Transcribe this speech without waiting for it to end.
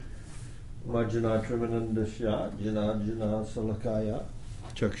Marjana Trimanandasya Janajana Salakaya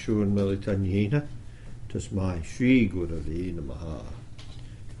Chakshurmilitanyena Tasmai Shri Gurave Namaha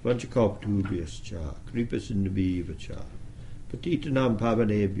Vanchakoptubhyascha Kripasindabivacha Patitanam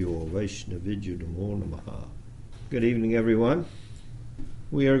Pavanebhyo Vaishnavidya Namo Namaha. Good evening, everyone.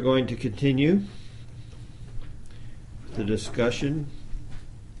 We are going to continue the discussion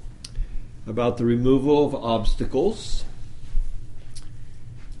about the removal of obstacles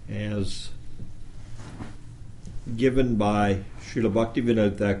as given by Srila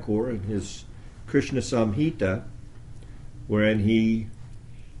Bhaktivinoda Thakur in his Krishna Samhita, wherein he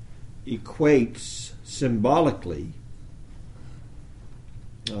equates symbolically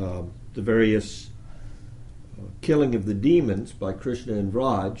the various killing of the demons by Krishna and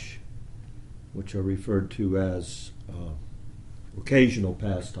Vraj, which are referred to as occasional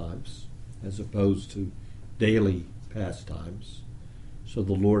pastimes as opposed to daily pastimes. So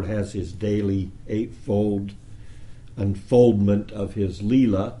the Lord has his daily eightfold unfoldment of his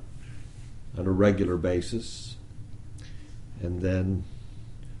Leela on a regular basis, and then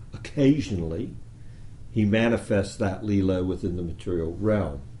occasionally he manifests that Leela within the material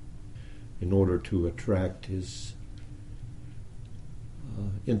realm in order to attract his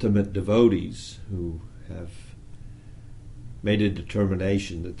intimate devotees who have made a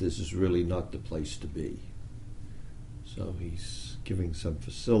determination that this is really not the place to be. So he's giving some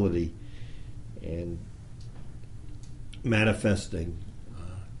facility and manifesting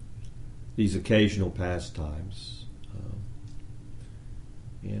these occasional pastimes.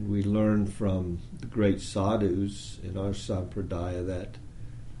 And we learn from the great sadhus in our sampradaya that,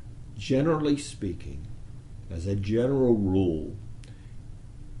 generally speaking, as a general rule,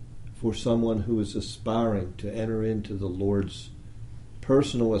 for someone who is aspiring to enter into the Lord's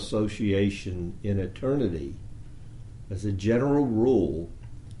personal association in eternity, as a general rule,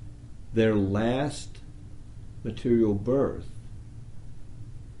 their last material birth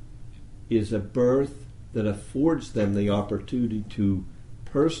is a birth that affords them the opportunity to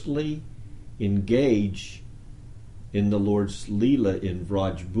personally engage in the Lord's Leela in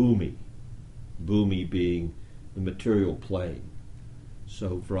Vraj Bhumi, Bhumi being the material plane.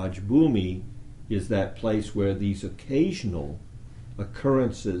 So Vraj Bhumi is that place where these occasional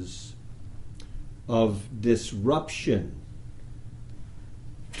occurrences of disruption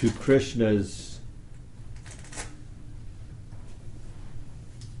to Krishna's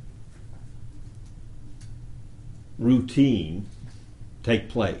routine take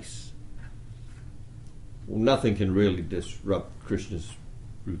place. Well, nothing can really disrupt Krishna's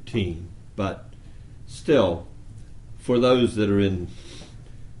routine, but still, for those that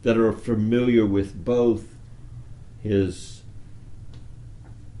are familiar with both his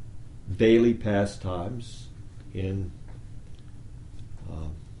daily pastimes in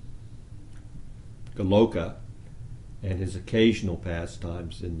Goloka and his occasional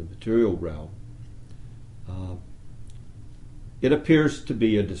pastimes in the material realm, it appears to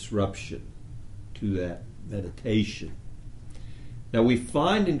be a disruption to that meditation. Now we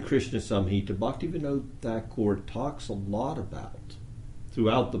find in Krishna Samhita, Bhaktivinoda Thakur talks a lot about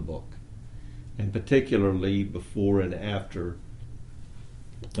throughout the book, and particularly before and after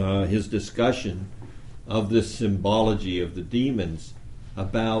his discussion of this symbology of the demons,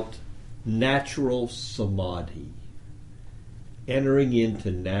 about natural samadhi, entering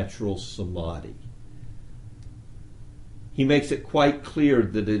into natural samadhi. He makes it quite clear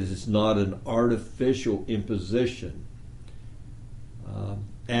that it is not an artificial imposition,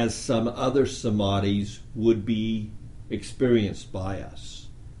 as some other samadhis would be experienced by us.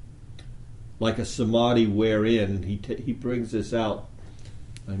 Like a samadhi wherein, he brings this out,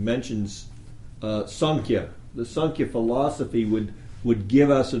 he mentions Sankhya. The Sankhya philosophy would give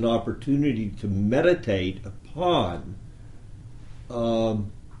us an opportunity to meditate upon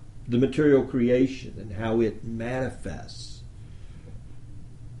the material creation and how it manifests.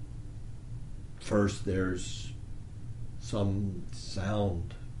 First there's some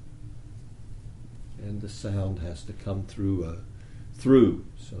sound, and the sound has to come through.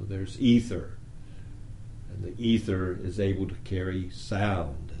 So there's ether, and the ether is able to carry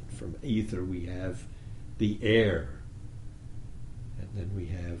sound, and from ether we have the air, and then we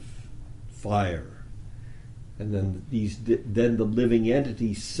have fire, and then the living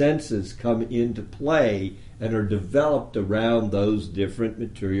entity's senses come into play and are developed around those different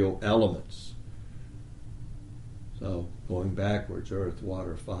material elements. So going backwards, earth,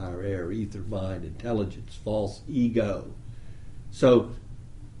 water, fire, air, ether, mind, intelligence, false ego. So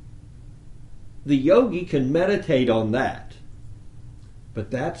the yogi can meditate on that,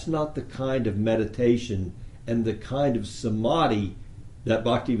 but that's not the kind of meditation and the kind of samadhi that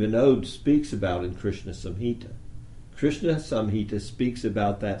Bhaktivinoda speaks about in Krishna Samhita. Krishna Samhita speaks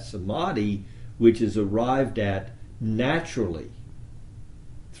about that samadhi which is arrived at naturally,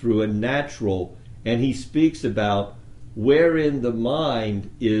 through a natural, and he speaks about wherein the mind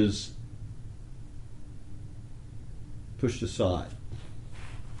is pushed aside.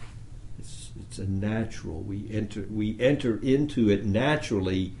 It's a natural. We enter into it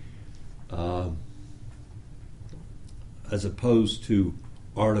naturally, as opposed to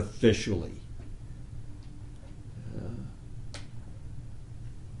artificially.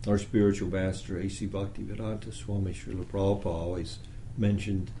 Our spiritual master, A.C. Bhaktivedanta Swami Srila Prabhupada, always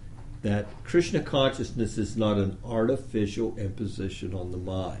mentioned that Krishna consciousness is not an artificial imposition on the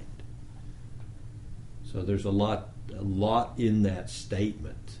mind. So there's a lot in that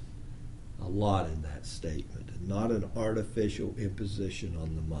statement. A lot in that statement. Not an artificial imposition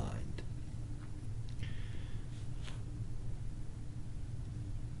on the mind.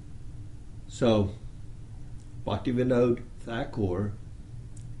 So, Bhaktivinoda Thakur,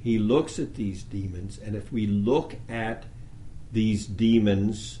 he looks at these demons, and if we look at these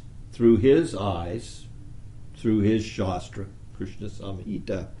demons through his eyes, through his Shastra, Krishna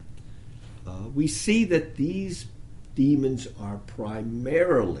Samhita, we see that these demons are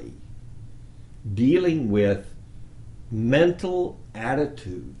primarily dealing with mental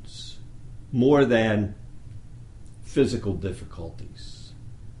attitudes more than physical difficulties,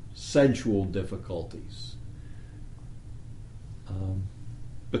 sensual difficulties,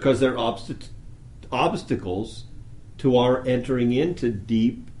 because they're obstacles to our entering into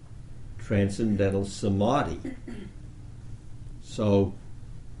deep transcendental samadhi. So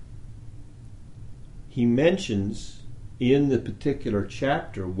he mentions in the particular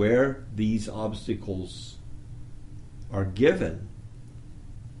chapter where these obstacles are given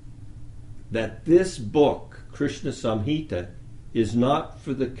that this book, Krishna Samhita, is not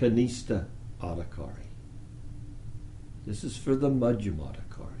for the Kanistha Adhikari. This is for the Madhyama Adhikari.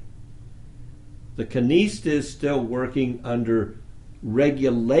 The Kanistha is still working under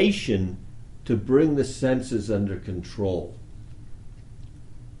regulation to bring the senses under control.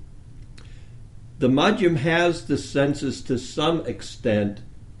 The Madhyam has the senses to some extent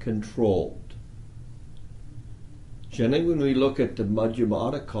controlled. Generally, when we look at the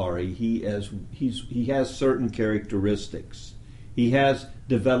Madhyama Adhikari, he has certain characteristics. He has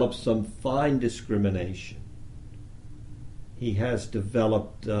developed some fine discrimination. He has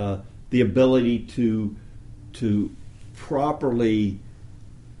developed the ability to properly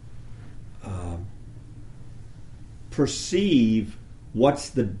perceive what's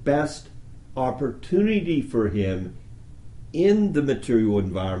the best opportunity for him in the material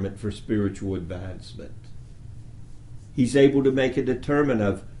environment for spiritual advancement. He's able to make a determination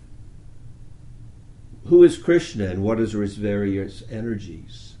of who is Krishna and what are his various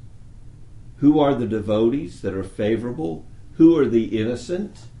energies. Who are the devotees that are favorable? Who are the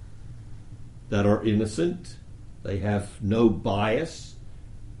innocent that are innocent? They have no bias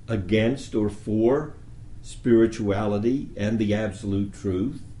against or for spirituality and the absolute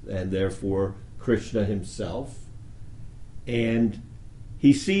truth, and therefore Krishna himself. And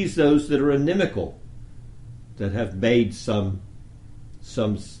he sees those that are inimical, that have made some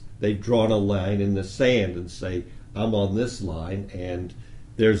they've drawn a line in the sand and say, I'm on this line, and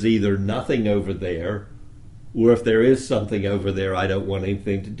there's either nothing over there, or if there is something over there, I don't want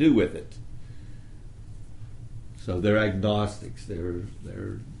anything to do with it. So they're agnostics. They're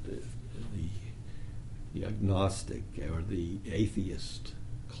the agnostic or the atheist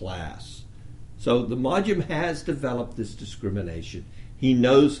class. So the Madhyam has developed this discrimination. He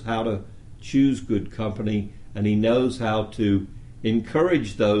knows how to choose good company, and he knows how to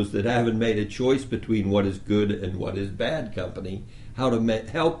encourage those that haven't made a choice between what is good and what is bad company, how to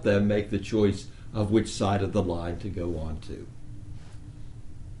help them make the choice of which side of the line to go on to.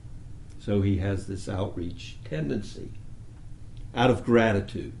 So he has this outreach tendency. Out of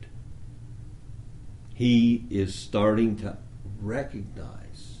gratitude, he is starting to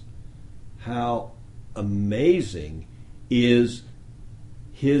recognize how amazing is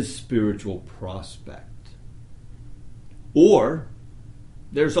his spiritual prospect. Or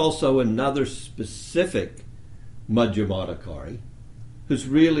there's also another specific Madhyama Adhikari who's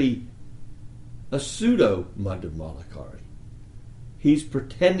really a pseudo Madhyama Adhikari. He's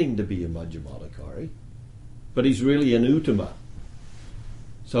pretending to be a Madhyama Adhikari, but he's really an Uttama.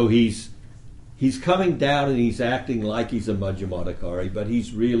 So he's coming down and he's acting like he's a Madhyama Adhikari, but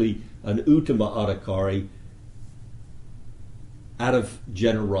he's really an Uttama Adhikari out of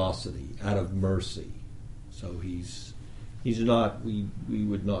generosity, out of mercy. So he's not, we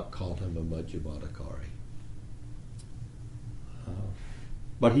would not call him a Madhyama Adhikari.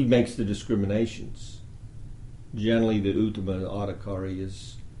 But he makes the discriminations. Generally, the Uttama Adhikari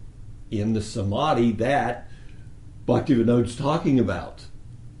is in the samadhi that Bhaktivinoda's talking about,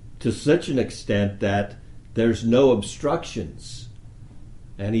 to such an extent that there's no obstructions,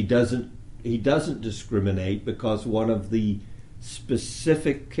 and he doesn't discriminate, because one of the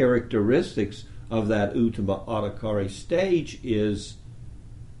specific characteristics of that Uttama Adhikari stage is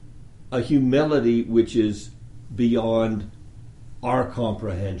a humility which is beyond our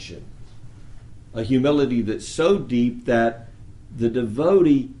comprehension. A humility that's so deep that the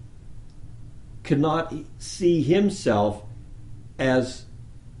devotee cannot see himself as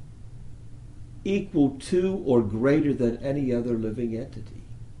equal to or greater than any other living entity.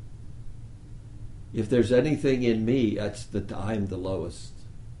 If there's anything in me, it's that I'm the lowest.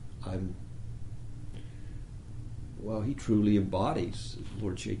 He truly embodies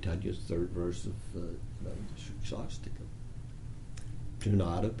Lord Chaitanya's third verse of the Shastakam.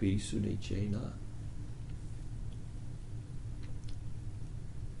 Tunadapi sunichena.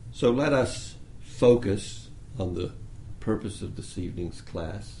 So let us focus on the purpose of this evening's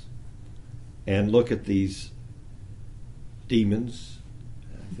class and look at these demons.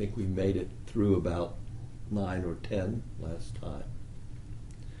 I think we made it through about 9 or 10 last time.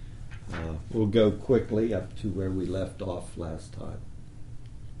 We'll go quickly up to where we left off last time.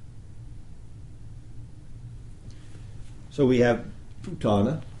 So we have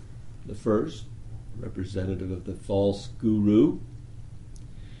Putana, the first, representative of the false guru.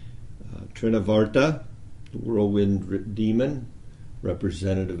 Trinavarta, the whirlwind demon,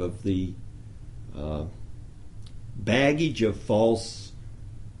 representative of the baggage of false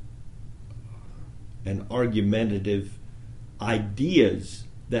and argumentative ideas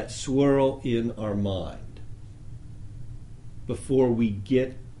that swirl in our mind before we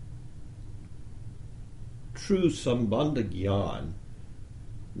get true Sambandha Gyan.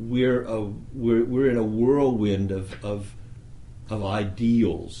 We're in a whirlwind of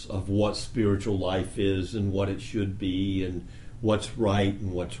ideals of what spiritual life is and what it should be and what's right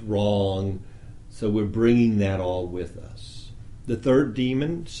and what's wrong. So we're bringing that all with us. The third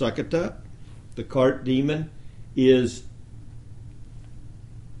demon, Sakata, the cart demon, is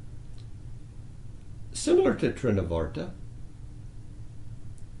similar to Trinavarta,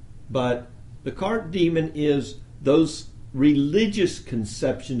 but the cart demon is those religious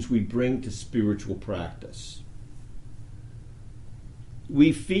conceptions we bring to spiritual practice.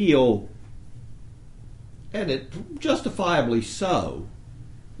 We feel, and it justifiably so,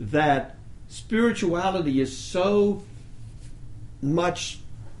 that spirituality is so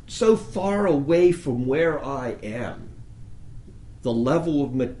far away from where I am. The level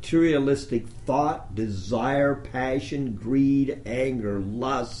of materialistic thought, desire, passion, greed, anger,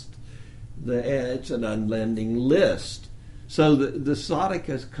 lust, it's an unending list. So the sadhaka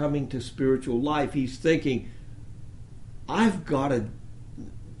is coming to spiritual life. He's thinking, I've got to...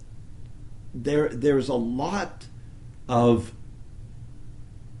 There's a lot of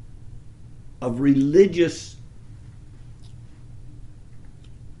religious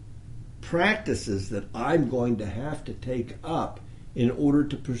practices that I'm going to have to take up in order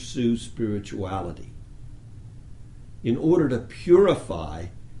to pursue spirituality, in order to purify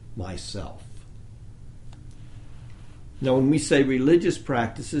myself. Now, when we say religious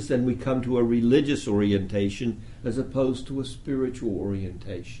practices, then we come to a religious orientation as opposed to a spiritual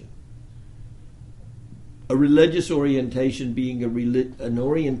orientation. A religious orientation being an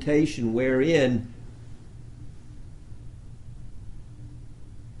orientation wherein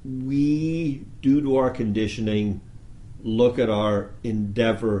we, due to our conditioning, look at our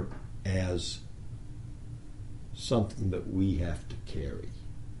endeavor as something that we have to carry.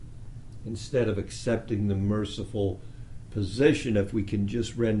 Instead of accepting the merciful position, if we can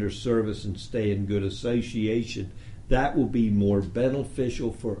just render service and stay in good association, that will be more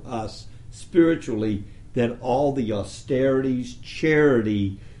beneficial for us spiritually than all the austerities,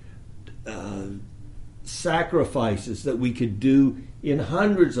 charity, sacrifices that we could do in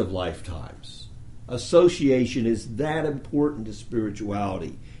hundreds of lifetimes. Association is that important to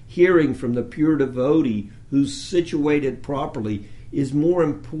spirituality. Hearing from the pure devotee who's situated properly is more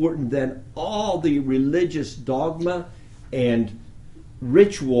important than all the religious dogma and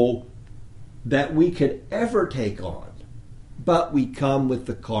ritual that we could ever take on. But we come with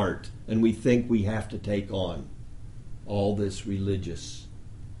the cart and we think we have to take on all this religious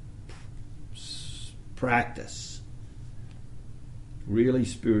practice. Really,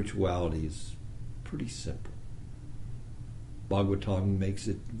 spirituality is pretty simple. Bhagavatam makes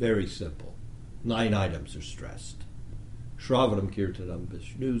it very simple. 9 items are stressed. Shravanam, Kirtanam,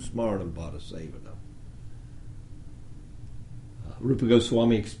 Vishnu, Smaranam, Bhadasevanam. Rupa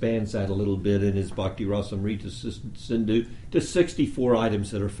Goswami expands that a little bit in his Bhakti Rasamrita Sindhu to 64 items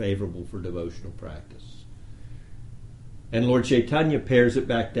that are favorable for devotional practice. And Lord Chaitanya pares it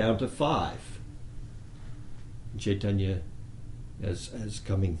back down to 5. Chaitanya as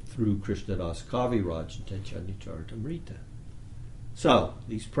coming through Krishnadas Kaviraj and Chaitanya Charitamrita. So,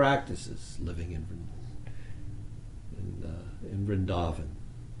 these practices, living in Vrindavan,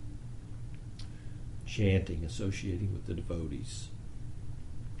 chanting, associating with the devotees.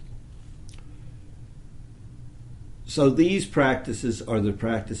 So these practices are the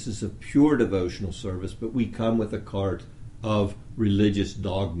practices of pure devotional service, but we come with a cart of religious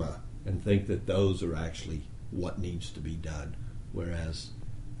dogma and think that those are actually what needs to be done, whereas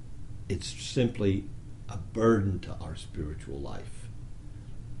it's simply a burden to our spiritual life.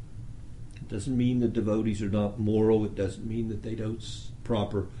 It doesn't mean the devotees are not moral. It doesn't mean that they don't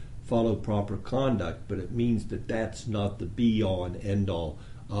follow proper conduct, but it means that that's not the be-all and end-all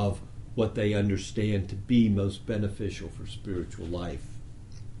of what they understand to be most beneficial for spiritual life.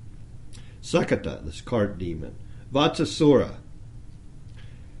 Sakata, this cart demon. Vatsasura,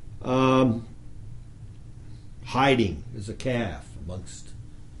 hiding as a calf amongst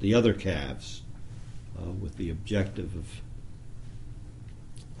the other calves with the objective of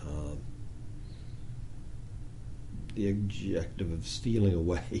stealing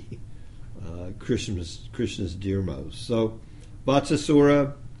away Krishna's dearmost. So,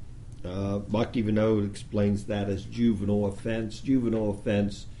 Vatsasura, Bhaktivinoda explains that as juvenile offense. Juvenile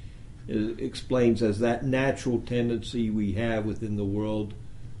offense explains as that natural tendency we have within the world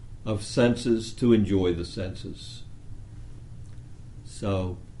of senses to enjoy the senses.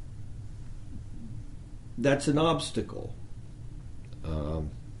 So, that's an obstacle.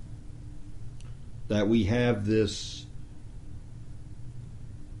 That we have this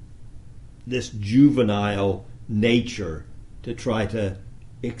juvenile nature to try to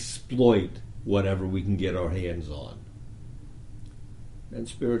exploit whatever we can get our hands on. And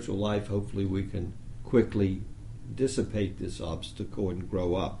spiritual life, hopefully we can quickly dissipate this obstacle and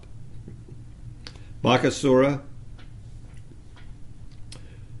grow up. Bakasura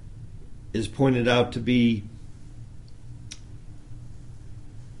is pointed out to be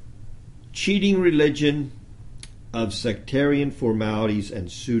cheating religion of sectarian formalities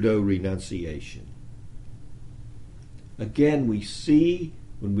and pseudo-renunciation. Again, we see,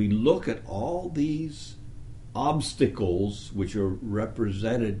 when we look at all these obstacles which are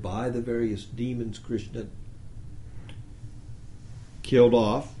represented by the various demons Krishna killed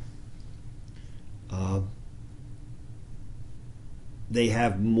off, they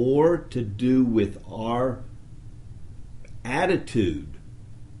have more to do with our attitude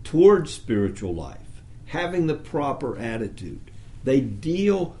towards spiritual life, having the proper attitude. They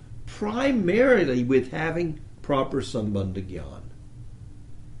deal primarily with having proper Sambandha Gyan.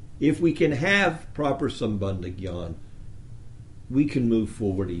 If we can have proper Sambandha Gyan, we can move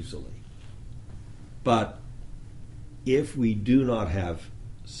forward easily. But if we do not have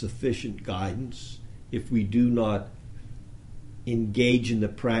sufficient guidance, if we do not engage in the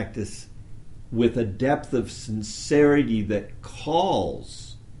practice with a depth of sincerity that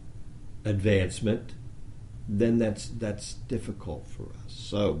calls advancement, then that's difficult for us.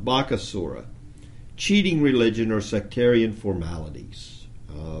 So, Bakasura, cheating religion or sectarian formalities.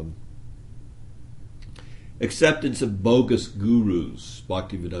 Acceptance of bogus gurus,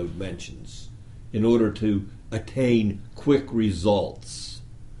 Bhaktivinoda mentions, in order to attain quick results.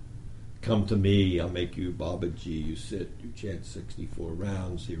 Come to me, I'll make you Babaji, you sit, you chant 64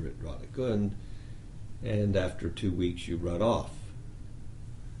 rounds here at Radhakund, and after 2 weeks you run off.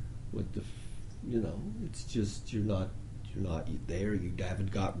 With the, it's just, you're not there, you haven't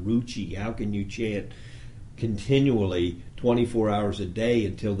got ruchi. How can you chant continually 24 hours a day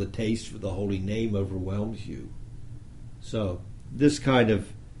until the taste for the holy name overwhelms you? So, this kind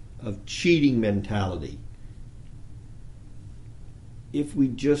of cheating mentality, if we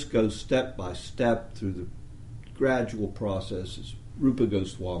just go step by step through the gradual process, as Rupa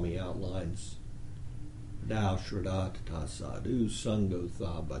Goswami outlines, Dao Shraddha Tata Sadhu Sango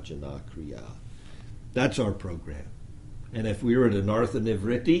Tha Bhajana Kriya. That's our program. And if we were at Anartha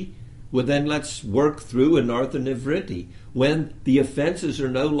Nivritti, well then let's work through Anartha Nivritti. When the offenses are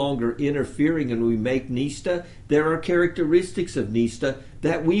no longer interfering and we make Nista, there are characteristics of Nista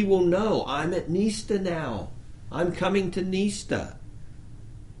that we will know. I'm at Nista now. I'm coming to Nista.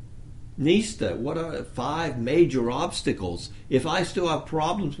 Nista, what are 5 major obstacles? If I still have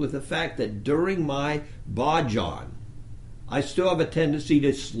problems with the fact that during my bhajan, I still have a tendency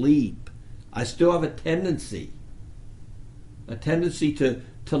to sleep. I still have a tendency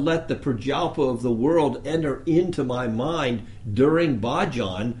to let the prajalpa of the world enter into my mind during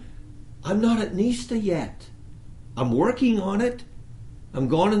bhajan, I'm not at nista yet. I'm working on it. I'm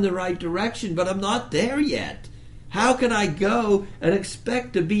going in the right direction, but I'm not there yet. How can I go and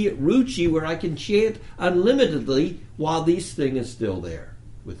expect to be at ruchi where I can chant unlimitedly while this thing is still there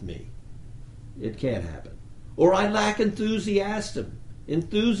with me? It can't happen. Or I lack enthusiasm.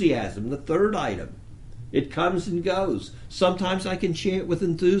 Enthusiasm, the third item. It comes and goes. Sometimes I can chant with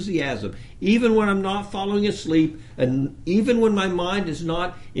enthusiasm, even when I'm not falling asleep, and even when my mind is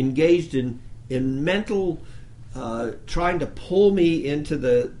not engaged in mental trying to pull me into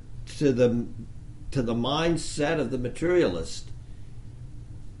the mindset of the materialist.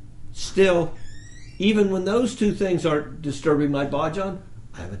 Still, even when those two things aren't disturbing my bhajan,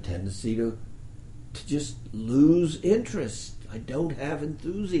 I have a tendency to just lose interest. I don't have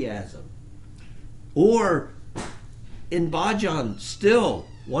enthusiasm. Or in bhajan, still,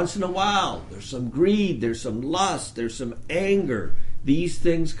 once in a while, there's some greed, there's some lust, there's some anger. These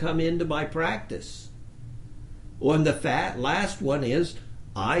things come into my practice. And the last one is,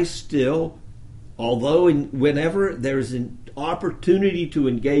 I still, although whenever there's an opportunity to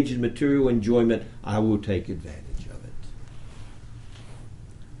engage in material enjoyment, I will take advantage of it.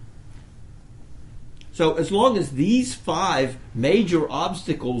 So as long as these 5 major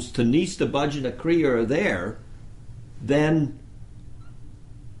obstacles to nista bhajana kriya are there, then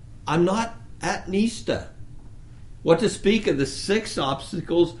I'm not at nista. What to speak of the 6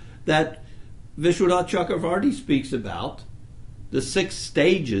 obstacles that Vishwanath Chakravarti speaks about, the 6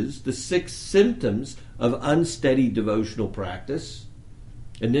 stages, the 6 symptoms of unsteady devotional practice: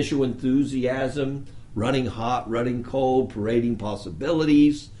 initial enthusiasm, running hot, running cold, parading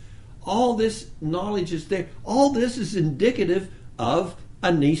possibilities. All this knowledge is there. All this is indicative of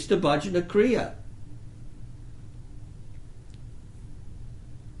anista bhajana kriya.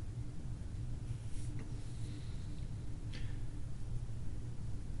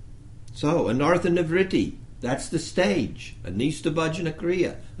 So, anartha nivritti, that's the stage. Anista bhajana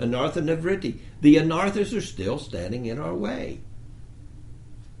kriya, anartha nivritti. The anarthas are still standing in our way.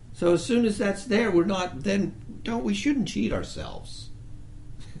 So as soon as that's there, we shouldn't cheat ourselves.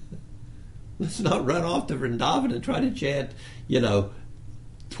 Let's not run off to Vrindavan and try to chant,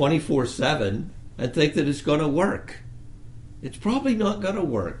 24/7 and think that it's going to work. It's probably not going to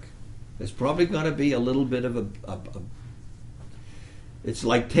work. It's probably going to be a little bit of a it's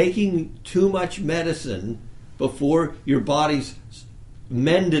like taking too much medicine before your body's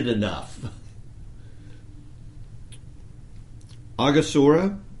mended enough.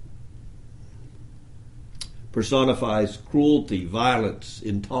 Aghasura personifies cruelty, violence,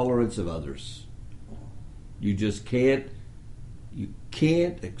 intolerance of others. You just can't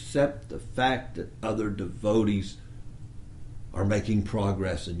accept the fact that other devotees are making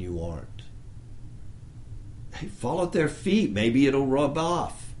progress and you aren't. Hey, fall at their feet. Maybe it'll rub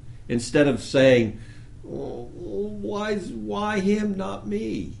off. Instead of saying, why him, not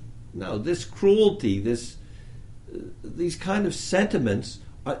me? No, this cruelty, these kind of sentiments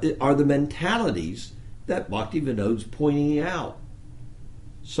are the mentalities that Bhaktivinoda's pointing out.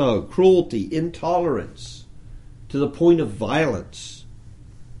 So, cruelty, intolerance, to the point of violence,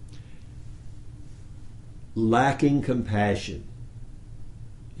 lacking compassion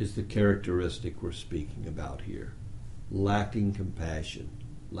is the characteristic we're speaking about here. Lacking compassion,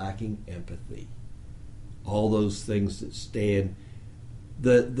 lacking empathy. All those things that stand.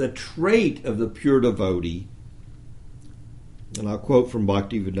 The trait of the pure devotee, and I'll quote from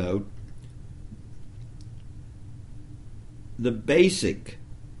Bhaktivinoda, the basic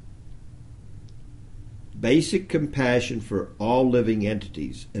compassion for all living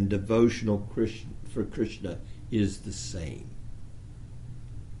entities and devotional for Krishna is the same.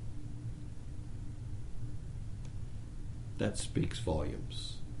 That speaks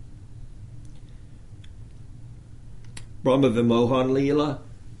volumes. Brahma Vimohan Leela.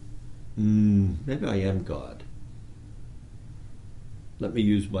 Maybe I am God. Let me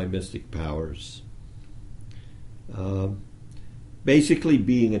use my mystic powers. Basically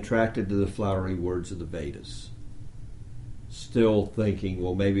being attracted to the flowery words of the Vedas. Still thinking,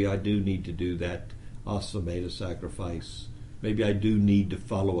 well, maybe I do need to do that Asvamedha sacrifice. Maybe I do need to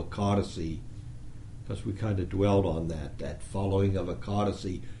follow Ekadasi, because we kind of dwelled on that following of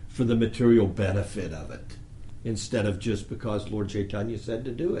Ekadasi for the material benefit of it, instead of just because Lord Chaitanya said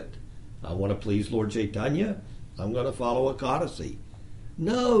to do it. I want to please Lord Chaitanya, I'm going to follow Ekadasi.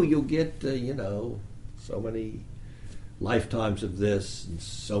 No, you'll get, so many lifetimes of this, and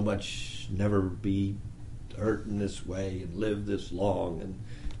so much never be hurt in this way, and live this long, and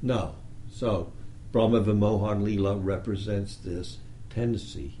no. So, Brahma Vimohan Leela represents this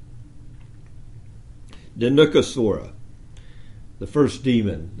tendency. Dhenukasura, the first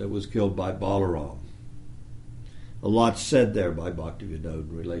demon that was killed by Balaram. A lot said there by Bhaktivinoda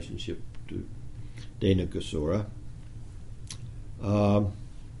in relationship to Dhenukasura.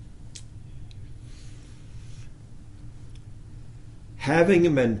 Having a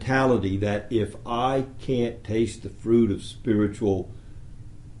mentality that if I can't taste the fruit of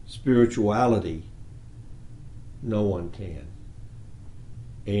spirituality, no one can.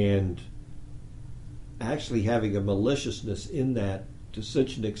 And actually having a maliciousness in that to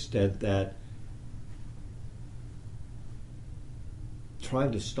such an extent that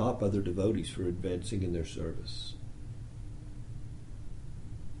trying to stop other devotees from advancing in their service.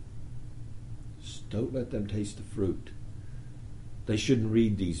 Just don't let them taste the fruit. They shouldn't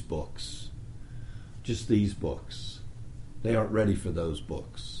read these books. Just these books. They aren't ready for those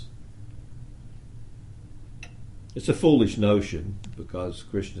books. It's a foolish notion because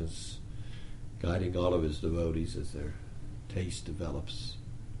Krishna's guiding all of his devotees as their taste develops.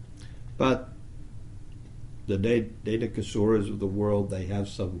 But the Dhenukasuras of the world, they have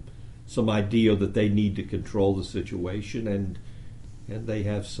some idea that they need to control the situation, and they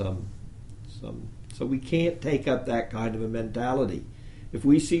have some. So we can't take up that kind of a mentality. If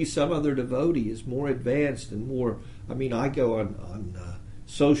we see some other devotee is more advanced and more, I go on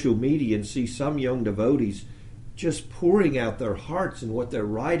social media and see some young devotees just pouring out their hearts and what they're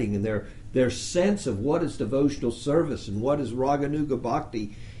writing and their sense of what is devotional service and what is Raganuga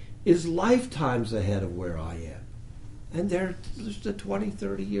Bhakti is lifetimes ahead of where I am. And they're just a 20,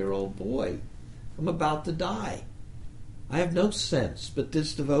 30-year-old boy. I'm about to die. I have no sense, but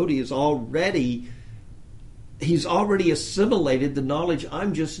this devotee is he's already assimilated the knowledge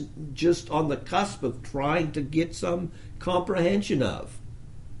I'm just on the cusp of trying to get some comprehension of.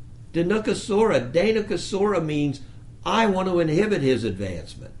 Dhenukasura means I want to inhibit his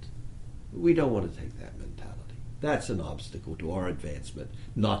advancement. We don't want to take that mentality. That's an obstacle to our advancement,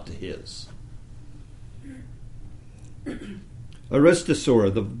 not to his.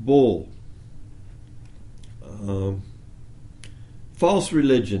 Aristasura, the bull. False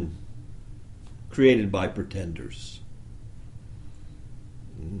religion created by pretenders.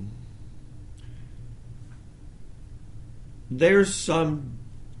 There's some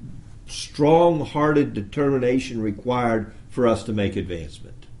strong-hearted determination required for us to make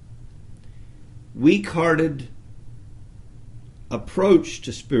advancement. Weak-hearted approach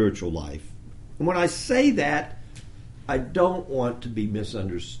to spiritual life. And when I say that, I don't want to be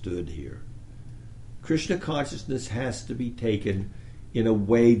misunderstood here. Krishna consciousness has to be taken in a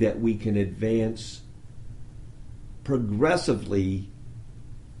way that we can advance progressively,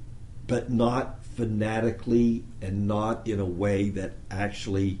 but not fanatically, and not in a way that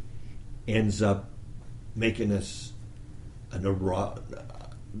actually ends up making us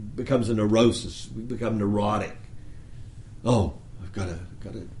becomes a neurosis. We become neurotic. Oh, I've got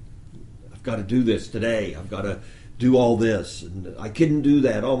to do this today. I've got to do all this, and I couldn't do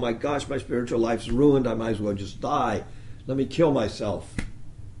that. Oh my gosh, my spiritual life's ruined. I might as well just die. Let me kill myself.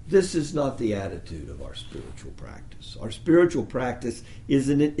 This is not the attitude of our spiritual practice. Our spiritual practice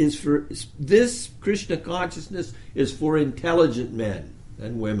is for this. Krishna consciousness is for intelligent men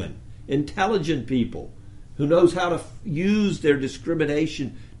and women, intelligent people who knows how to use their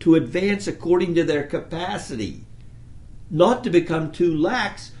discrimination to advance according to their capacity, not to become too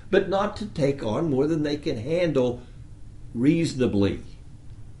lax, but not to take on more than they can handle reasonably.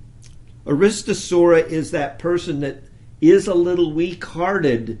 Aristasura is that person that is a little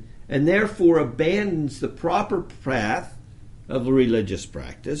weak-hearted and therefore abandons the proper path of religious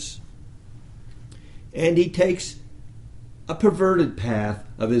practice, and he takes a perverted path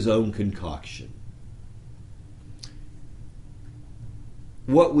of his own concoction.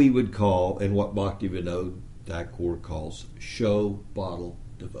 What we would call, and what Bhaktivinoda Thakur calls, show bottle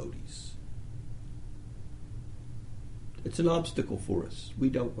devotees. It's an obstacle for us. We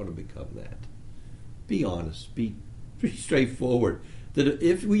don't want to become that. Be honest. Be straightforward. That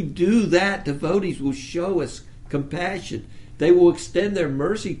if we do that, devotees will show us compassion. They will extend their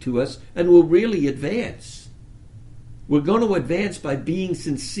mercy to us and will really advance. We're going to advance by being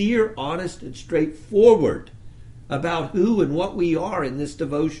sincere, honest, and straightforward about who and what we are in this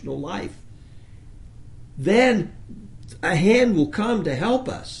devotional life. Then a hand will come to help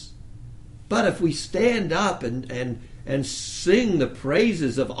us. But if we stand up and sing the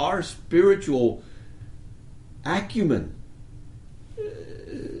praises of our spiritual acumen,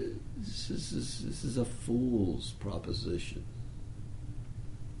 this is a fool's proposition.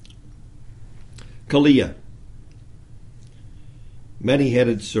 Kaliya,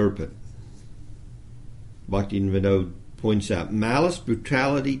 many-headed serpent. Bhaktivinoda points out malice,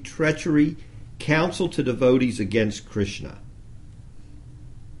 brutality, treachery, counsel to devotees against Krishna.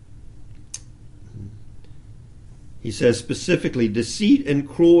 He says specifically, deceit and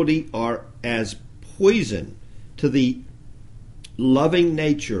cruelty are as poison to the loving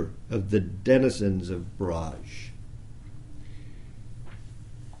nature of the denizens of Braj.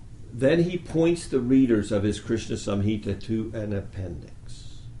 Then he points the readers of his Krishna Samhita to an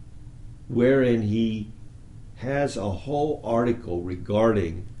appendix, wherein he has a whole article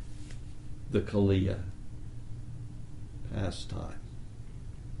regarding the Kaliya pastime.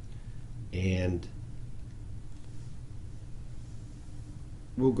 And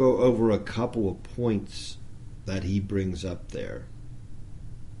we'll go over a couple of points that he brings up there.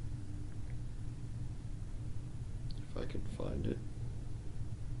 If I can find it.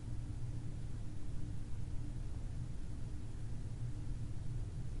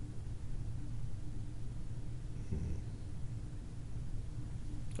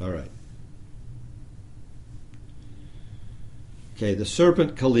 All right. Okay, the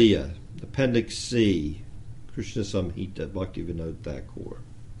serpent Kaliya, Appendix C, Krishna Samhita, Bhaktivinoda Thakur.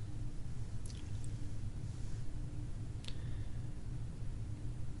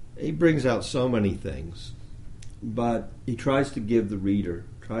 He brings out so many things, but he tries to give the reader,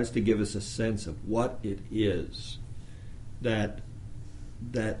 tries to give us a sense of what it is that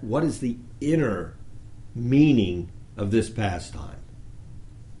what is the inner meaning of this pastime.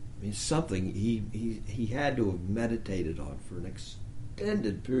 I mean, something he had to have meditated on for an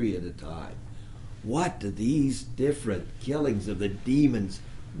extended period of time. What do these different killings of the demons,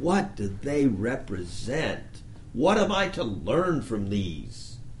 what do they represent? What am I to learn from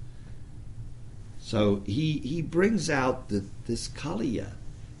these? So he brings out that this Kaliya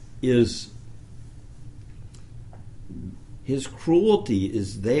is, his cruelty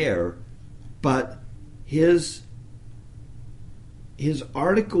is there, but his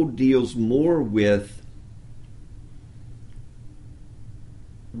article deals more with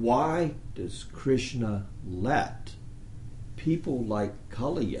why does Krishna let people like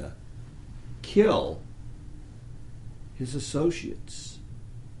Kaliya kill his associates?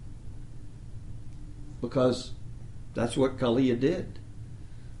 Because that's what Kaliya did.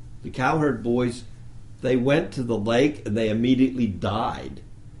 The cowherd boys, they went to the lake and they immediately died.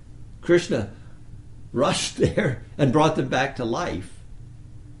 Krishna rushed there and brought them back to life.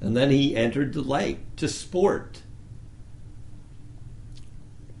 And then he entered the lake to sport.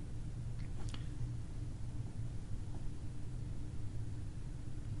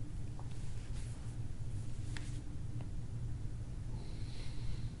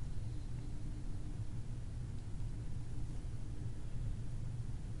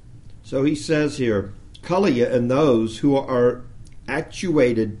 So he says here, Kaliya and those who are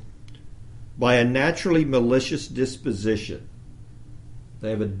actuated by a naturally malicious disposition. They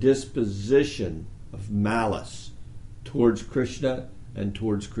have a disposition of malice towards Krishna and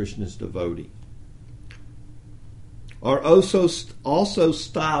towards Krishna's devotee. Are also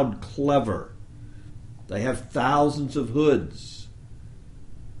styled clever. They have thousands of hoods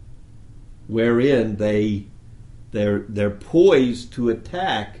wherein they're poised to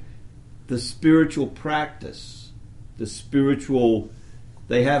attack the spiritual practice, the spiritual.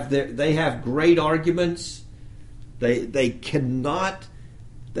 They have great arguments. They cannot.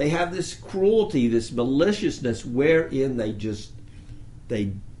 They have this cruelty, this maliciousness, wherein they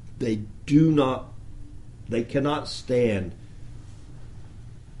cannot stand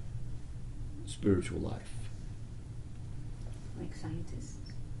spiritual life. Like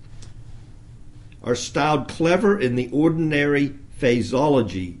scientists. Are styled clever in the ordinary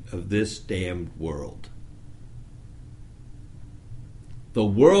phraseology of this damned world. The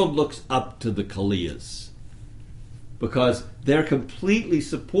world looks up to the Kaliyas because they're completely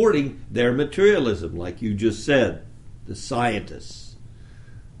supporting their materialism, like you just said. The scientists,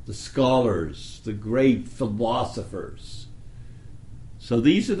 the scholars, the great philosophers. So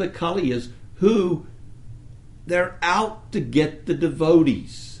these are the Kaliyas who they're out to get the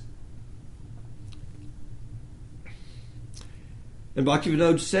devotees. And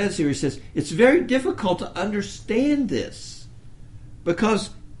Bhaktivinoda says here, he says, it's very difficult to understand this because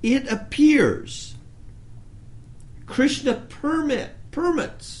it appears Krishna permits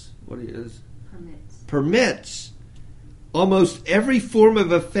almost every form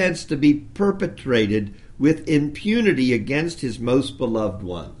of offense to be perpetrated with impunity against his most beloved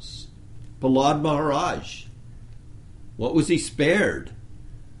ones. Prahlad Maharaj, what was he spared?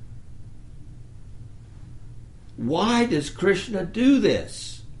 Why does Krishna do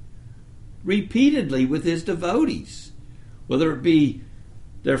this repeatedly with his devotees? Whether it be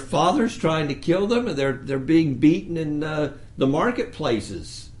Their father's trying to kill them, and they're being beaten in the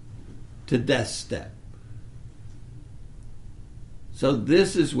marketplaces to death's step. So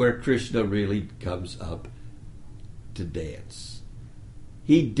this is where Krishna really comes up to dance.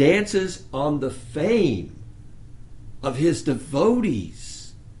 He dances on the fame of his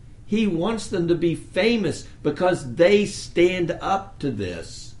devotees. He wants them to be famous because they stand up to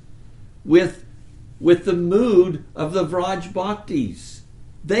this with the mood of the Vraj Bhaktis.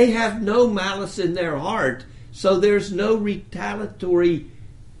 They have no malice in their heart, so there's no retaliatory,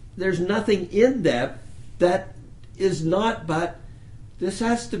 there's nothing in them that is not, but this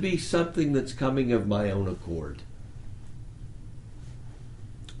has to be something that's coming of my own accord.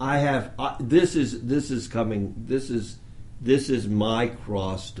 This is my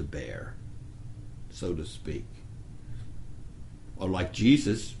cross to bear, so to speak. Or like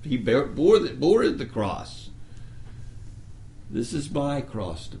Jesus, he bore the cross. This is my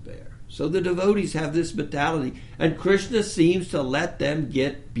cross to bear. So the devotees have this mentality, and Krishna seems to let them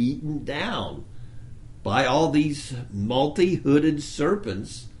get beaten down by all these multi-hooded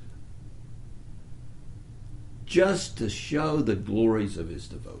serpents just to show the glories of his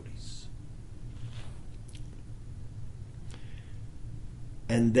devotees.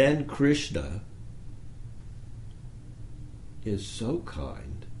 And then Krishna is so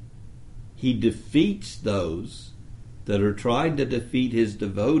kind. He defeats those that are trying to defeat his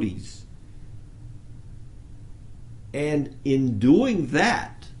devotees. And in doing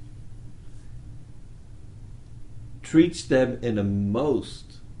that, treats them in a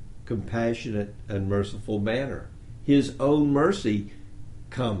most compassionate and merciful manner. His own mercy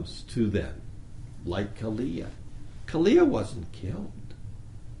comes to them, like Kaliya. Kaliya wasn't killed.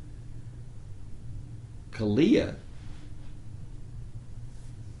 Kaliya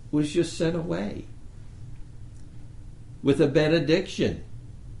was just sent away with a benediction.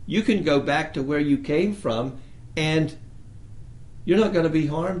 You can go back to where you came from and you're not going to be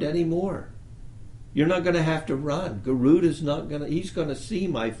harmed anymore. You're not going to have to run. Garuda's not going to, he's going to see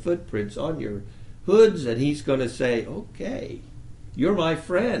my footprints on your hoods and he's going to say, okay, you're my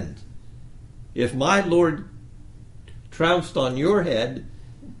friend. If my Lord trounced on your head,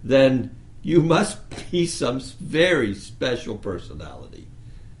 then you must be some very special personality.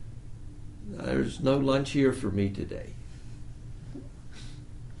 There's no lunch here for me today.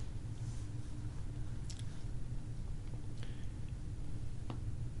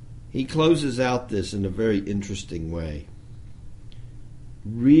 He closes out this in a very interesting way.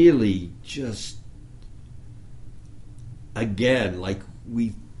 Really just, again, like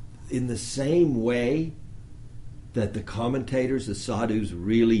in the same way that the commentators, the sadhus,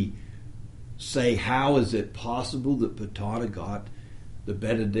 really say, how is it possible that Putana got the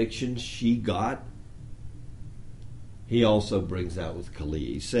benediction she got? He also brings out with Kaliya.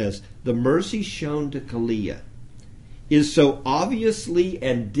 He says, the mercy shown to Kaliya is so obviously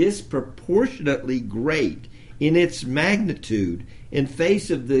and disproportionately great in its magnitude in face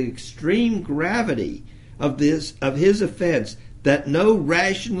of the extreme gravity of his offense that no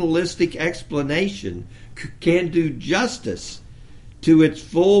rationalistic explanation can do justice to its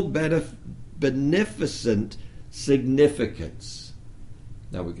full beneficent significance.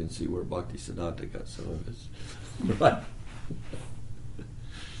 Now we can see where Bhaktisiddhanta got some of his. Right?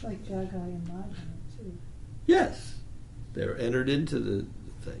 It's like Jagai and Madhava too. Yes. They're entered into the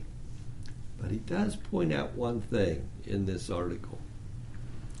thing. But he does point out one thing in this article.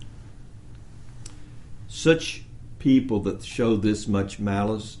 Such people that show this much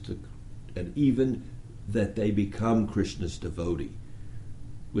malice, and even that they become Krishna's devotee,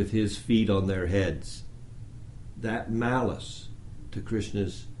 with his feet on their heads, that malice to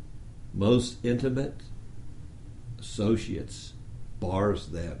Krishna's most intimate associates bars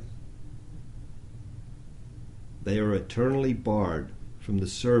them. They are eternally barred from the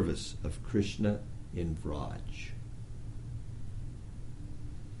service of Krishna in Vraj.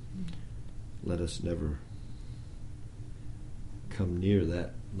 Let us never come near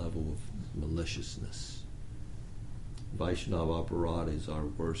that level of maliciousness. Vaishnava aparadha is our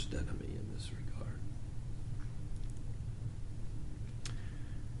worst enemy in this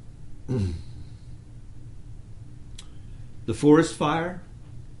regard. The forest fire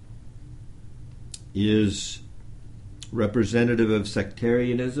is representative of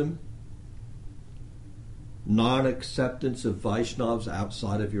sectarianism, non-acceptance of Vaishnavas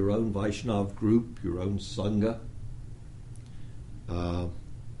outside of your own Vaishnav group, your own Sangha.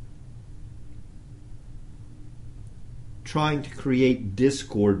 Trying to create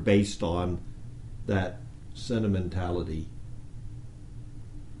discord based on that sentimentality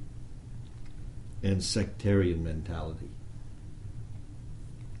and sectarian mentality.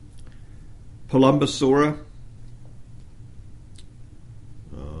 Palumbasura.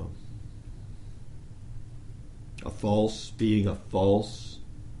 A false, being a false.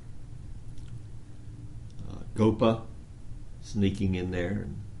 Gopa, sneaking in there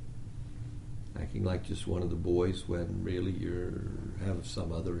and acting like just one of the boys when really you have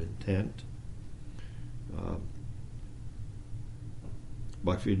some other intent.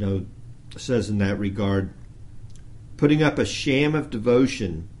 Bhaktivinoda says in that regard, putting up a sham of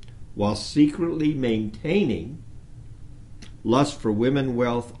devotion while secretly maintaining lust for women,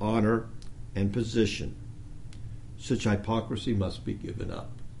 wealth, honor, and position. Such hypocrisy must be given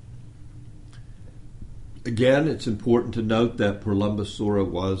up. Again, it's important to note that Palumbasura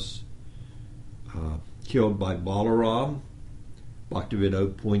was killed by Balaram.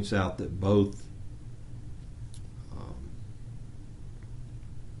 Bhaktivinoda points out that both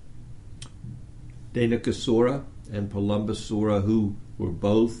Dhenukasura and Palumbasura, who were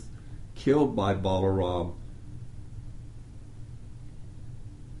both killed by Balaram,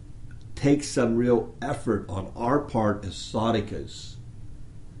 take some real effort on our part as sadhakas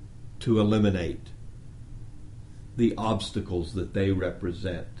to eliminate the obstacles that they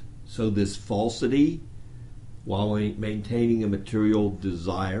represent. So this falsity, while maintaining a material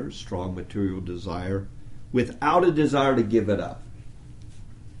desire, strong material desire, without a desire to give it up.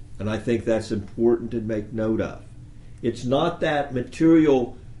 And I think that's important to make note of. It's not that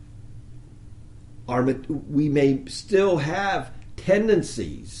material, we may still have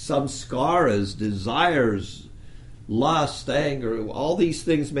tendencies, samskaras, desires, lust, anger, all these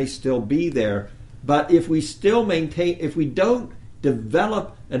things may still be there. But if we still maintain, if we don't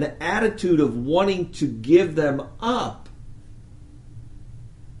develop an attitude of wanting to give them up,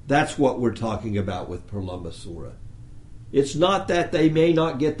 that's what we're talking about with Palumbasura. It's not that they may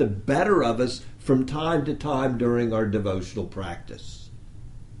not get the better of us from time to time during our devotional practice,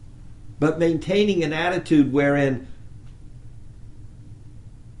 but maintaining an attitude wherein,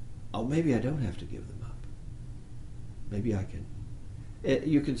 oh, maybe I don't have to give them up. Maybe I can.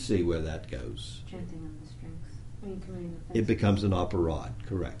 You can see where that goes. Chanting on the strings. I mean, committing offense. It becomes an aparad,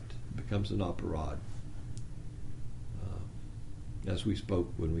 correct. It becomes an aparad. As we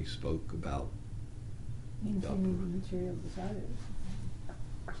spoke when we spoke about maintaining the material desires.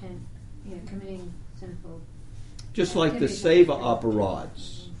 Committing sinful. just like the seva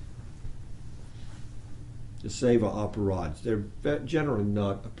aparads. The seva aparads, they're generally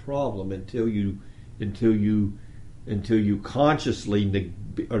not a problem until you consciously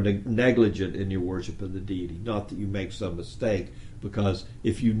are negligent in your worship of the deity. Not that you make some mistake, because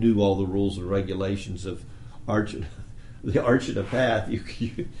if you knew all the rules and regulations of the Archana path,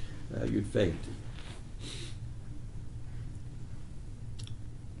 you'd faint.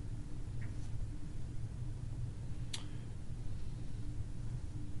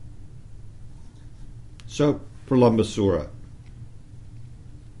 So, Palumbasura.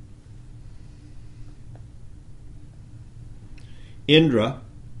 Indra,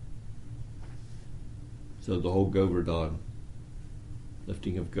 so the whole Govardhan,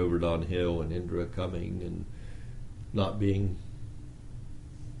 lifting of Govardhan Hill, and Indra coming and not being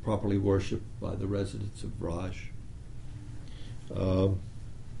properly worshipped by the residents of Raj.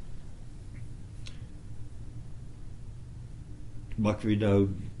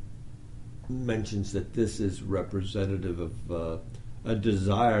 Bhaktivinoda mentions that this is representative of a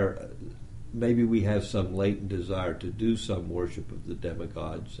desire. Maybe we have some latent desire to do some worship of the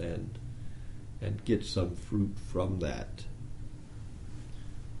demigods and get some fruit from that.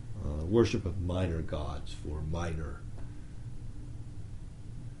 Worship of minor gods for minor.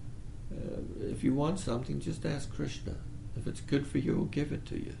 If you want something, just ask Krishna. If it's good for you, he'll give it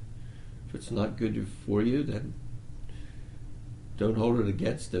to you. If it's not good for you, then don't hold it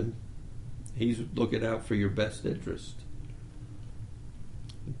against him. He's looking out for your best interest.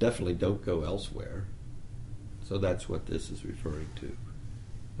 Definitely don't go elsewhere. So that's what this is referring to.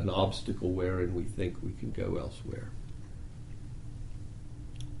 An obstacle wherein we think we can go elsewhere.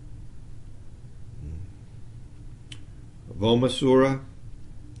 Vomasura.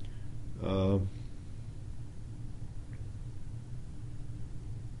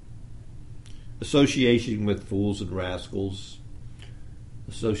 Association with fools and rascals.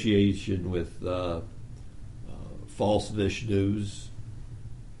 Association with false Vishnus.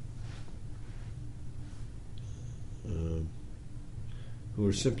 Who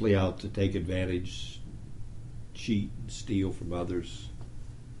are simply out to take advantage, cheat, and steal from others.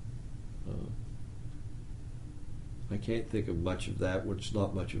 I can't think of much of that, which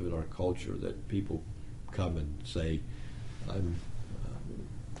not much of it in our culture, that people come and say, I'm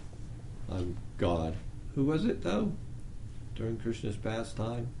God. Who was it, though, during Krishna's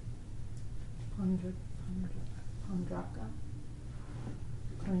pastime? Pandraka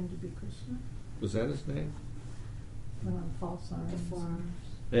claimed to be Krishna. Was that his name? Went on false arms. The forearms.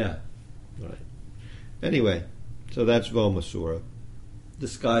 Yeah. Right. Anyway, so that's Vomasura.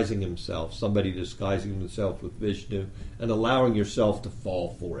 Disguising himself, somebody disguising himself with Vishnu and allowing yourself to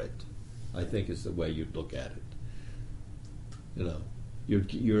fall for it, I think is the way you'd look at it. You know,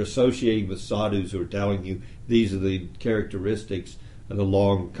 you're associating with sadhus who are telling you these are the characteristics, and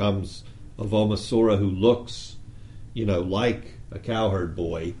along comes a Vomasura who looks, like a cowherd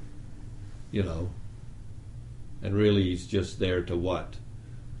boy, and really he's just there to what?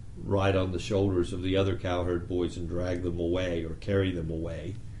 Ride on the shoulders of the other cowherd boys and drag them away or carry them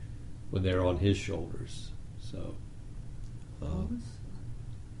away when they're on his shoulders. So, Was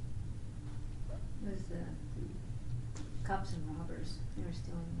the cops and robbers. They were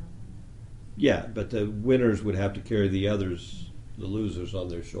stealing them. yeah, but the winners would have to carry the others, the losers, on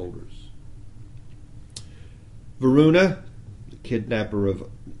their shoulders. Varuna, the kidnapper of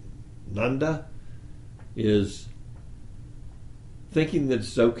Nanda, is thinking that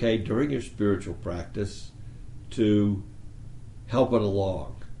it's okay during your spiritual practice to help it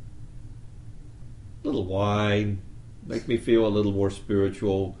along. A little wine, make me feel a little more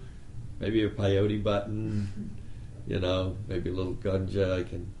spiritual, maybe a peyote button, maybe a little ganja. I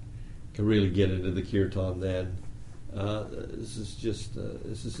can really get into the kirtan then. This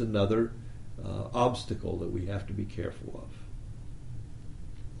is another obstacle that we have to be careful of.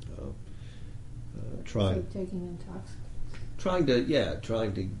 So taking intoxicants. Trying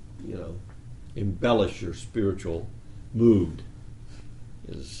to embellish your spiritual mood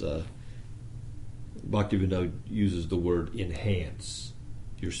is Bhaktivinoda uses the word enhance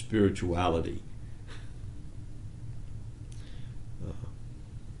your spirituality.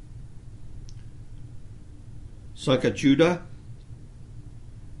 Sankachuda,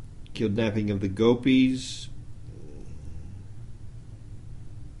 kidnapping of the gopis.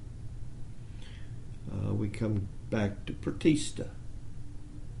 We come back to Pratista.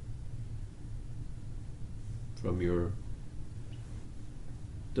 From your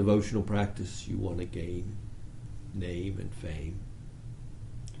devotional practice, you want to gain name and fame.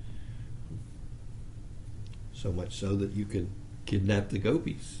 So much so that you can kidnap the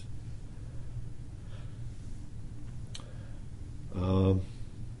gopis.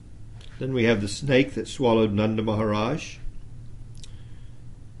 Then we have the snake that swallowed Nanda Maharaj.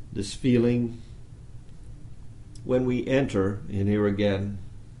 This feeling when we enter, and here again,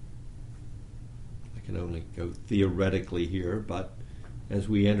 I can only go theoretically here, but as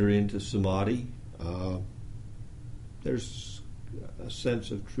we enter into samadhi, there's a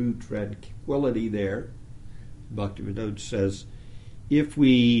sense of true tranquility there. Bhaktivinoda says, if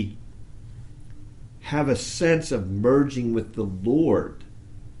we have a sense of merging with the Lord,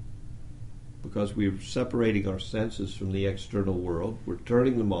 because we're separating our senses from the external world, we're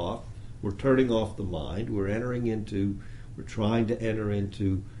turning them off, we're turning off the mind, we're trying to enter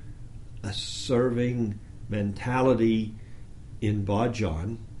into a serving mentality in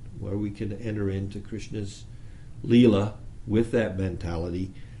bhajan, where we can enter into Krishna's Leela with that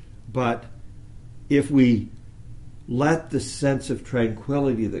mentality. But if we let the sense of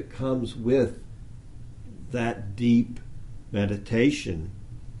tranquility that comes with that deep meditation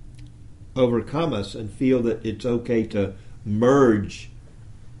overcome us and feel that it's okay to merge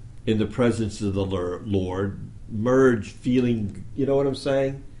in the presence of the Lord, merge feeling, you know what I'm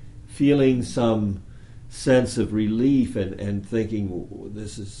saying? Feeling some sense of relief and thinking,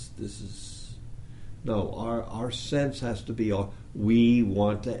 this is no, our sense has to be, we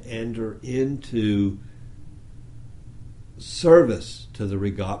want to enter into service to the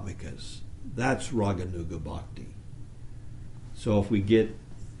Rigatmikas. That's Raganuga Bhakti. So if we get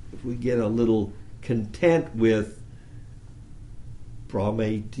a little content with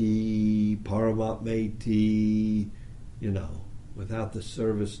Prameti, Paramatmeti, without the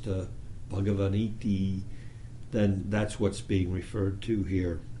service to Bhagavaniti, then that's what's being referred to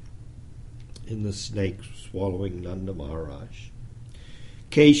here in the snake swallowing Nanda Maharaj.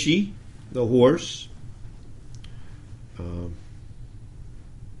 Keshi, the horse,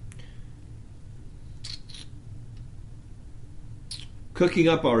 cooking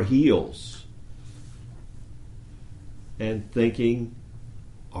up our heels and thinking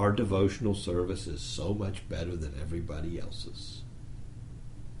our devotional service is so much better than everybody else's.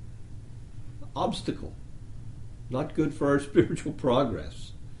 Obstacle. Not good for our spiritual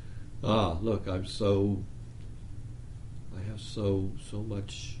progress. Look, I have so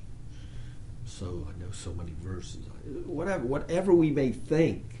much, I know so many verses. Whatever we may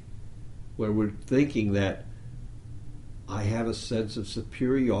think, where we're thinking that I have a sense of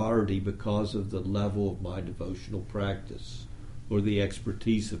superiority because of the level of my devotional practice or the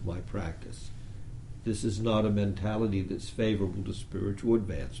expertise of my practice. This is not a mentality that's favorable to spiritual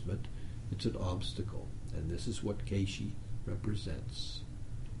advancement. It's an obstacle. And this is what Keishi represents.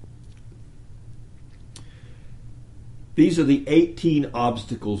 These are the 18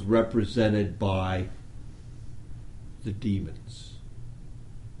 obstacles represented by the demons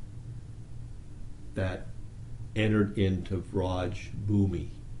that entered into Vraj Bhumi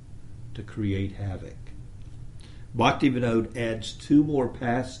to create havoc. Bhaktivinoda adds 2 more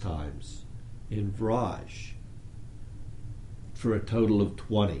pastimes in Vraj for a total of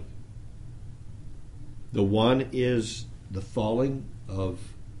 20. The one is the falling of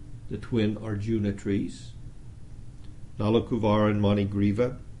the twin Arjuna trees, Nalakuvara and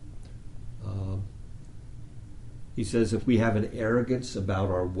Manigriva. He says if we have an arrogance about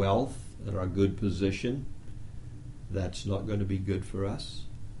our wealth and our good position, that's not going to be good for us.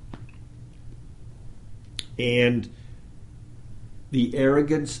 And the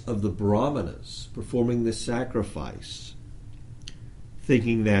arrogance of the Brahmanas performing this sacrifice,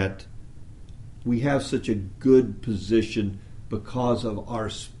 thinking that we have such a good position because of our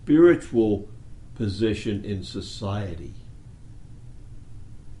spiritual position in society.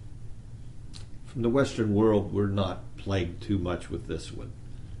 From the Western world, we're not plagued too much with this one.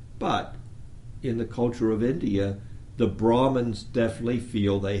 But in the culture of India, the Brahmins definitely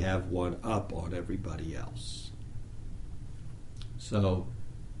feel they have one up on everybody else. So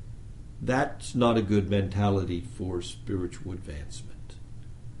that's not a good mentality for spiritual advancement.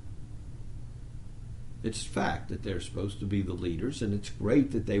 It's fact that they're supposed to be the leaders, and it's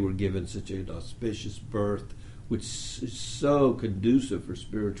great that they were given such an auspicious birth, which is so conducive for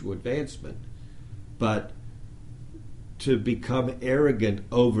spiritual advancement. But to become arrogant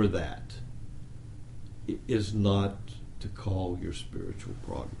over that is not to call your spiritual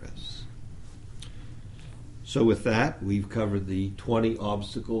progress. So with that, we've covered the 20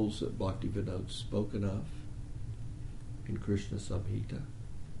 obstacles that Bhaktivinoda's spoken of in Krishna Samhita.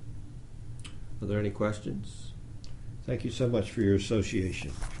 Are there any questions? Thank you so much for your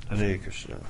association. Hare Krishna.